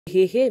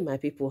Hey, my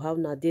people, how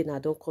na day na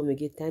don't come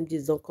again, time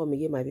just don't come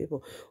again, my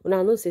people.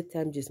 Una know say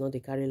time just not the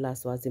carry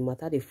last, so as the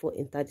matter they fall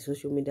enter the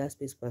social media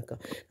space banker.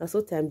 Now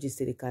so time just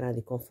say the carry and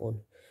the come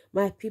phone.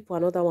 My people,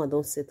 another one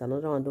don't set,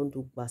 another one don't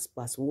do bass,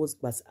 worse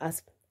bass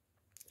as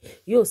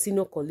your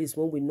senior colleagues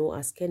when we know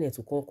as Kenneth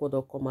Okonkwo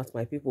don come out,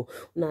 my people.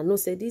 Una know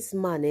say this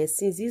man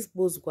since this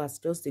boss was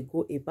just to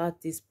go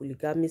about this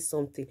polygamy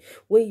something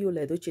when you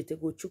let Doche take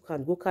go chook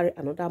and go carry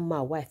another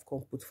man wife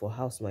come put for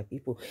house, my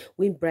people.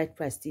 When bride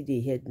price still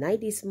dey head, now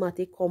this man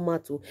take come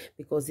out too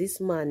because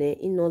this man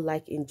he not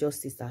like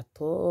injustice at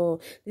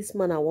all. This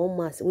man I one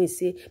man when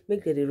say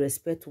make them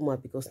respect woman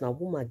because now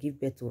woman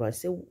give birth to her.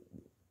 Say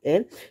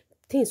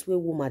things where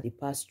woman they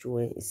pass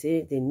through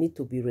say they need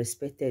to be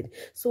respected.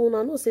 So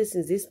una know say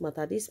since this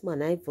matter, this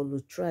man I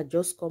volunteer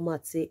just come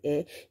out say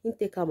he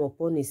take him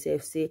upon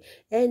himself say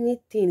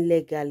anything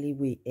legally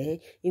way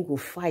he go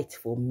fight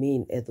for me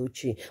in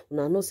Edochie.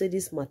 Una know say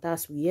this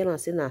matters we hear and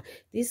say now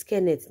this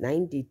Kenneth na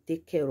him dey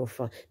take care of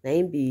her, na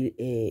him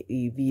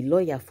be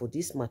lawyer for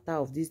this matter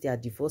of this their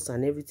divorce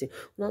and everything.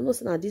 Una know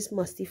say now this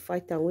man still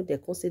fight and when they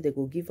come say they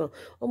go give him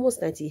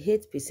almost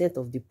 98%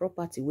 of the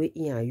property where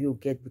he and you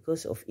get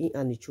because of he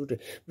and the children.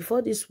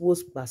 Before this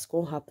worst bus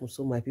can't happen,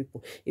 so my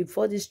people,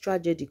 before this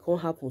tragedy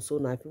can't happen, so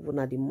now people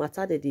now the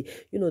matter that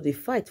they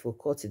fight for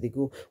court they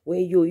go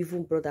when your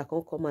even brother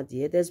can't come at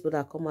the eldest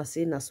brother come and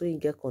say now so you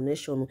get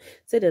connection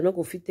say they're not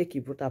going to take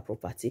your brother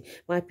property.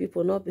 My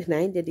people not be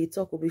now they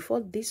talk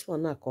before this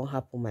one now can't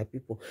happen, my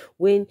people.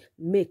 When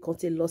May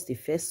Conte lost the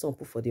first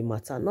sample for the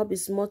matter, not be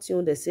smart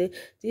you they say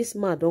this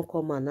man don't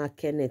come and now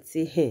Kenneth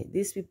say hey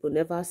these people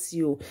never see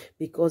you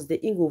because they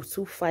ain't go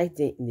to fight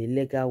them in a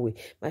legal way.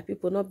 My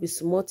people not be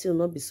smart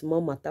not be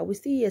small matter. We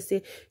still here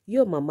say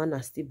your mama na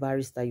still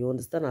barrister, you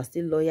understand, are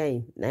still lawyer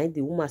in now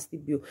the woman still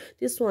build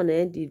this one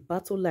the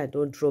battle line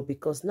don't draw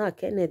because now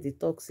Kenneth the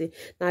talk say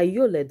now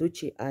you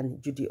Ledoche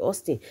and Judy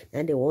Austin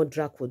and they won't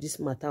drag for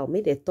this matter.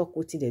 May they talk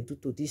what they do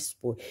to this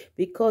boy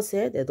because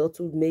they don't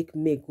to make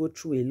May go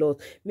through a lot.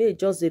 May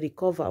just they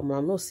recover.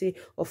 I'm not say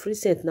of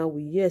recent now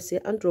we hear say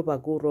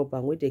Androba go rob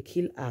and when they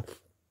kill her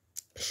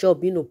sure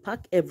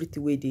pack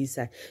everything where they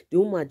inside the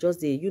woman just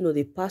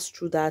they pass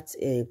through that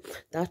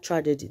that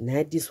tragedy.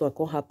 Now this one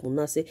can happen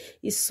now say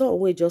his son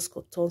wey just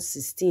turn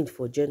 16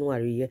 for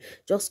January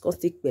just come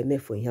take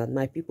payment for him.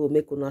 My people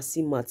make una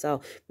see matter,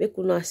 make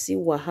una see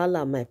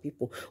wahala. My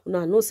people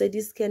una know say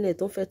this Kenneth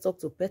don't fair talk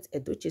to Pet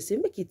Edoche say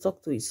make he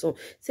talk to his son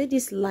say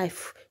this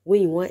life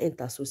when you want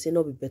enter so say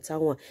not be better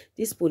one,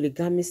 this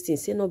polygamy thing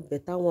say not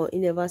better one. He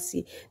never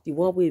see the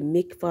one way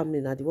make family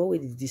now the one way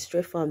they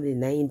destroy family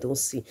now he don't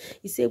see.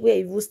 He say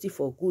where even still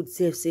for good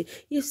self say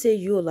if say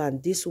you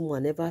and this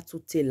woman never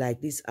to tell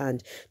like this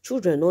and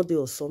children not there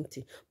or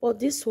something, but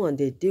this one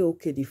they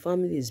okay, the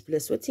family is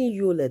blessed. What thing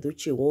you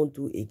Ledoche won't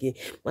do again,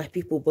 my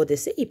people. But they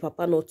say if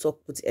papa not talk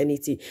with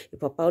anything, if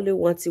papa only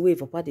wants to way, if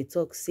papa they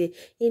talk say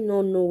he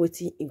not know what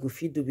he go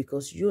fit do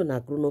because you're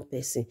not grown up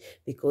person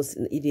because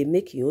they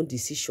make your own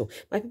decision.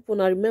 My people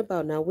now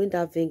remember now when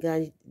that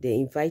Vanguard they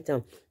invite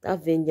them,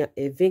 that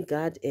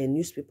Vanguard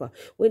newspaper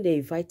when they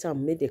invite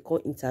them, make they come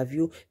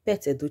interview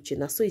Pet Edoche.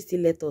 Now so he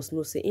still let us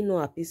know say he no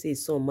happy say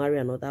his son marry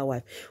another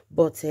wife,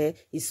 but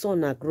his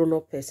son a grown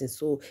up person,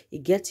 so he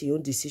get his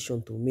own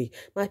decision to make.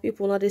 My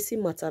people now they see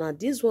matter now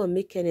this one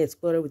make Kenneth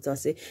quarrel with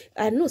us say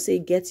I know say he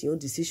get his own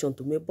decision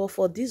to make, but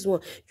for this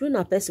one you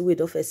na person wey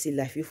don first see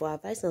life, you for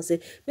advice and say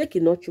make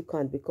it not you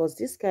can because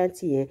this kind of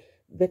thing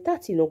better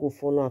thing no go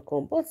follow and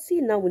come. But see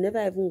now we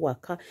never even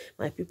waka.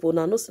 My people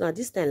now know so now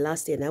this time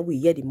last year now we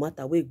hear the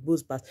matter where it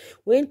goes back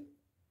when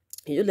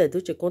you let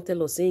Doche come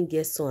tell us saying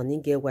get son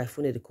and get wife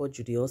when they call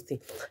Judy Austin.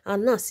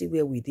 And now see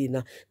where we did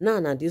now.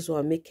 Now this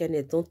one make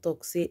Kenneth don't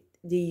talk say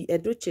the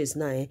Edoches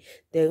now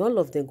then all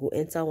of them go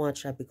enter one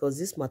trap because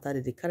this matter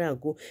that they carry and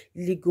go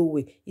legal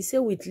way. He say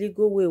with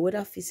legal way,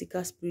 whether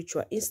physical,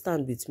 spiritual, he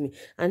stand with me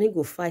and he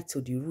go fight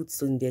to the roots.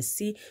 So they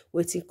see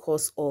waiting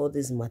cause all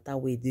this matter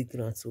way they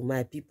grant. So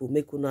my people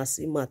make una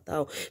see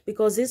matter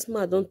because this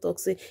man don't talk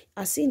say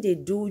I seen they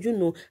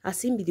do, I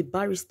seen be the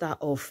barrister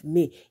of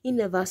me. He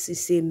never see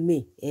say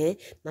me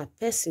na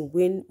person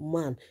when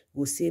man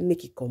go say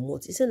make it come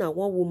out. He say na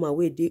one woman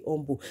where they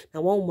humble,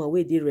 na one woman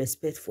where they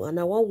respectful, and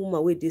na one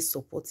woman where they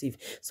supportive.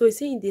 So he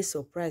say in this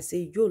surprise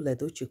say yo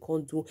Ledoche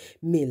can't do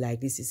me like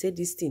this. He said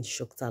this thing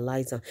shocked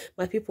Eliza.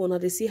 My people now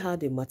they see how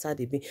the matter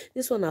they be.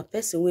 This one a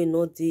person we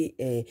not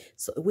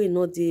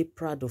they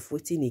proud of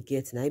waiting he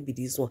get. Now be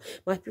this one.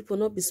 My people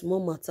not be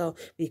small matter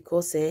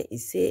because he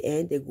say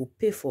they go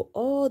pay for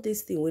all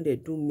this thing when they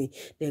do me.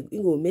 They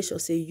go make sure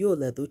say yo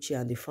Ledoche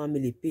and the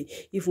family pay.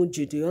 Even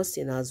Judy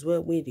Austin as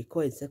well when they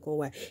call it second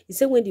wife. He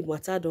said when the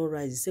matter don't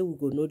rise, he said we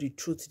go know the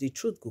truth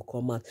go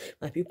come out.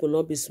 My people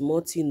not be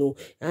smart,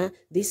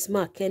 this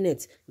man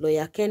Kenneth,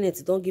 lawyer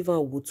Kenneth, don't give him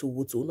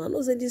wutu. Now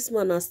know say this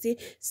man na still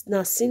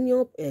na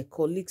senior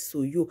colleagues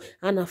to you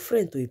and a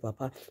friend to your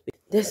papa.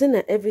 They say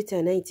na every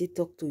time na it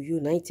talk to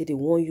you, na it they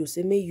warn you,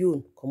 say make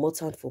you come out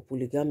hand for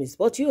polygamist.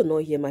 But you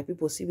not here, my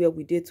people. See where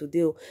we did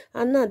today.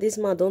 And now this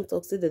man don't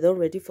talk, say they don't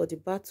ready for the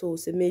battle.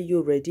 Say make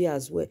you ready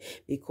as well.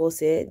 Because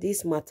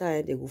this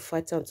matter they will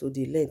fight am to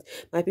the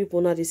length. My people,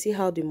 now they see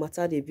how the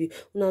matter they be.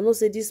 Now know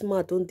say this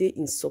man don't they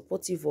in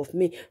supportive of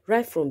me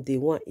right from day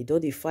one. He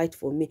don't they fight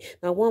for me.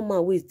 Now one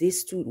man wait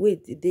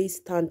they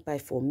stand by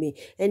for me.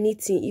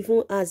 Anything,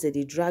 even as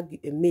they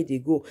drag me they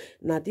go.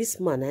 Now this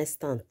man I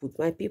stand put.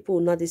 My people,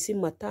 now they see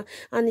matter,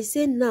 and he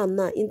say now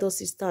in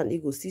does stand, he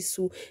go see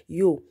so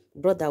yo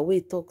brother wey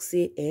talk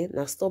say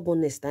na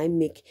stubbornness na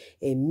make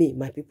me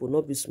my people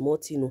not be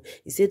smart, you know.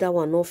 He say that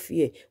one not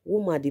fear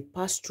woman they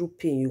pass through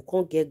pain, you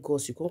can't get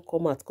ghost, you can't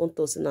come out, can't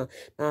talk say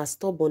na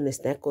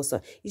stubbornness na cause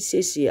her. He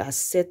say she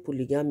accept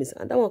polygamist,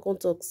 and that one can't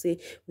talk say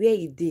where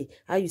he dey,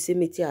 how you say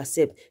me to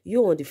accept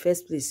you on the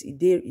first place, he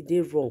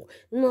dey wrong.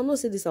 No, I'm not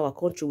say this our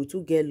country we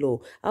too get law,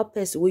 how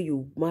person where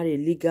you marry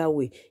legal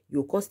way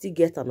you can't still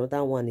get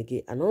another one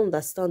again. And I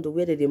understand the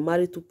way that they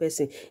marry two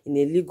person in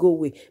a legal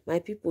way. My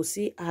people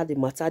see how the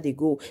matter they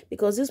go,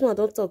 because this one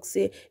don't talk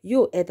say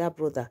you elder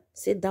brother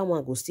say that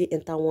one go still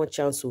enter one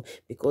chance,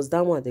 because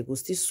that one they go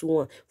still sue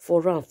one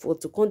for round for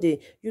to come they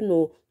you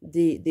know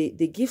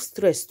they give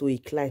stress to a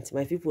client.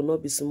 My people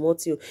not be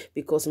smart you,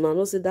 because now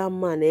know say that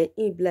man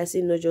in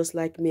blessing not just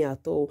like me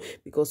at all,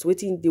 because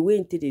waiting the way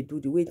until they do,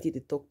 the way until they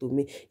talk to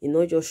me, it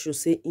not just show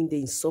say in the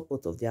in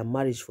support of their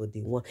marriage for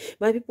the one.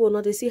 My people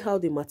now they see how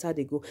the matter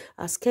they go.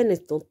 As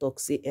Kenneth don't talk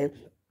say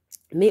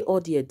may all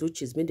the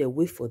Edochis may they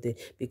wait for them,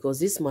 because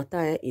this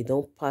matter it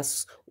don't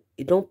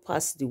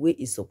pass the way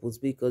it's supposed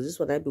to be, because this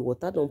one I be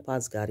water don't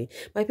pass Gary.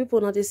 My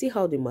people now they see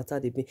how the matter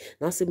they be.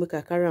 Now say make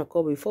I carry and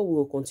call before we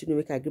will continue,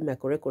 make I give my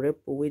correct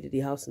way to the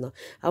house now.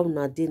 How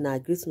una day na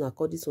greet una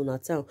according to una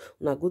time,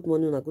 una good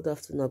morning, una good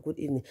afternoon, una good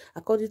evening,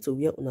 according to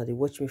where una they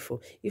watch me from.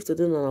 If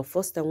today na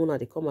first time una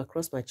they come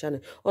across my channel,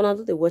 or na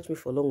do they watch me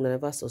for long,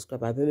 never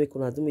subscribe, I beg make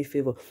una do me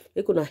favor,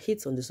 make una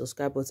hit on the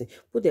subscribe button,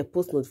 put the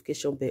post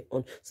notification bell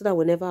on, so that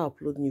whenever I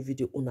upload new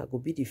video, una go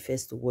be the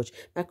first to watch.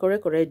 My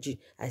correct G,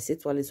 I say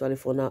twale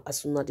for now. As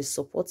soon as they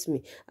support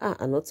me,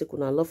 I not take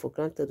una love for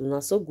granted.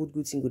 Una so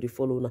good thing go they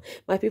follow now.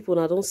 My people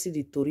now don't see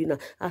the Torina.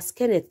 As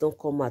Kenneth don't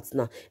come out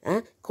now,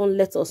 can't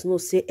let us know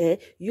say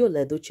you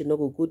let Edochie no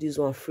go this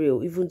one free,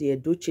 or even the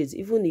Edochies,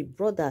 even the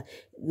brother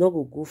no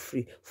go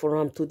free for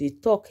him to the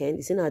talk. And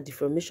it's in a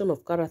deformation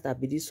of character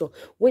be this one.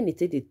 When they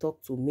take the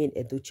talk to main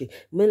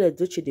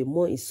Edochie the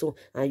more is so,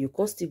 and you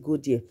can't still go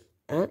there.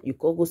 You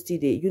can go still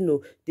there, you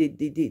know,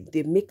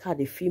 they make her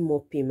they feel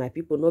more pain. My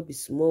people not be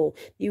small.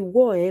 The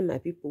war, my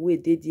people where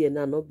they there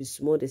now not be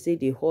small. They say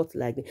they hot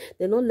like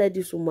they not let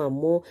this woman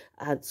more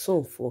add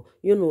some for,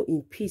 you know,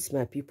 in peace,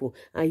 my people.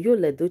 And you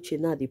let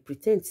Edochie now they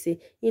pretend say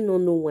he no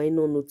know why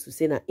no know to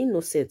say na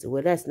innocent,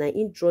 whereas now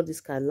he draw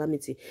this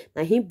calamity,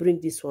 now he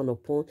bring this one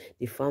upon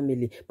the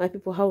family. My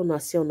people, how una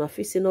say una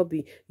face not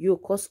be you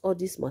cause all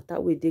this matter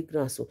with the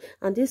grand so,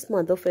 and this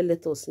man don't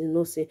let us you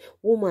know say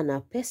woman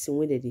a person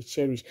when they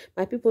cherish.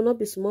 My people not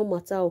be small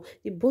matter.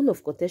 The bone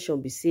of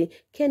contention be say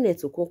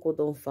Kenneth Okonkwo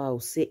don't vow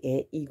say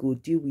he go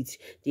deal with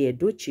the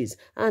Edochies,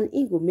 and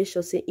he go make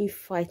sure say he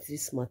fight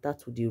this matter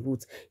to the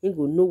root. He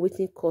go know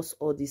wetin cause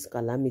all this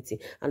calamity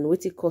and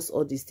wetin cause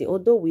all this thing.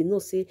 Although we know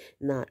say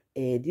na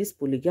this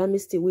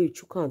polygamist way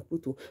you can't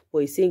put to, but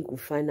he say go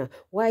find out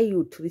why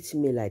you treat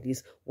me like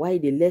this, why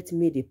they let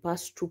me they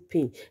pass through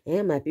pain.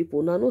 My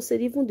people now know say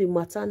even the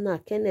matter now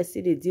Kenneth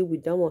say they deal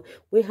with that one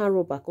where hand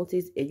robber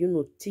content you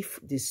know thief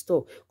the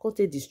store,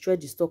 content destroy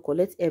the store,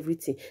 collect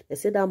everything. They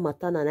say that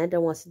matter and another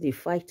one see they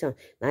fight and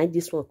now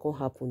this one can't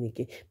happen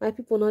again. My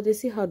people now they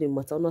see how the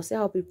matter, now see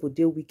how people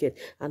deal wicked.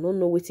 I don't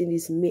know what in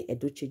this May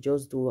Edochie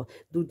just do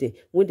they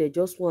when they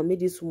just want make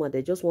this woman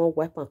they just want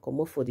wipe and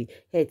come up for the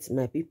heads.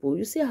 My people,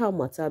 you see how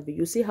matter be,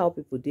 you see how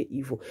people they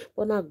evil,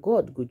 but now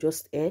God go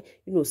just you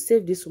know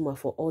save this woman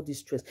for all this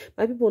stress.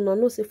 My people now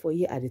know say for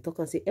here at the talk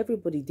and say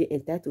everybody they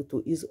entitled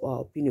to his or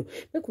her opinion.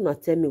 Make una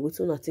tell me what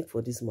una think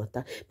for this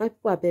matter. My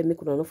people I beg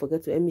make una not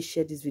forget to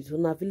share this video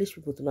to our village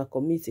people, to our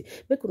community.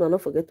 Make una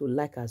not forget to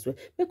like as well.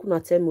 Make una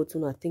tell me what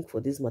una think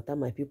for this matter,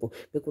 my people.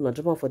 Make una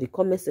drop on for the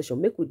comment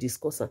section. Make we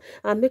discuss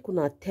and make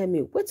una tell me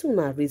what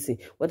una reason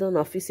whether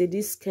una feel say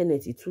this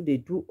Kenneth it true they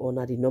do or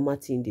not the normal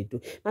thing they do.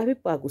 My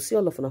people I go see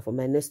all of una for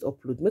my next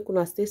upload. Make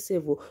una stay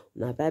safe.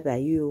 Una bye bye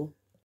you.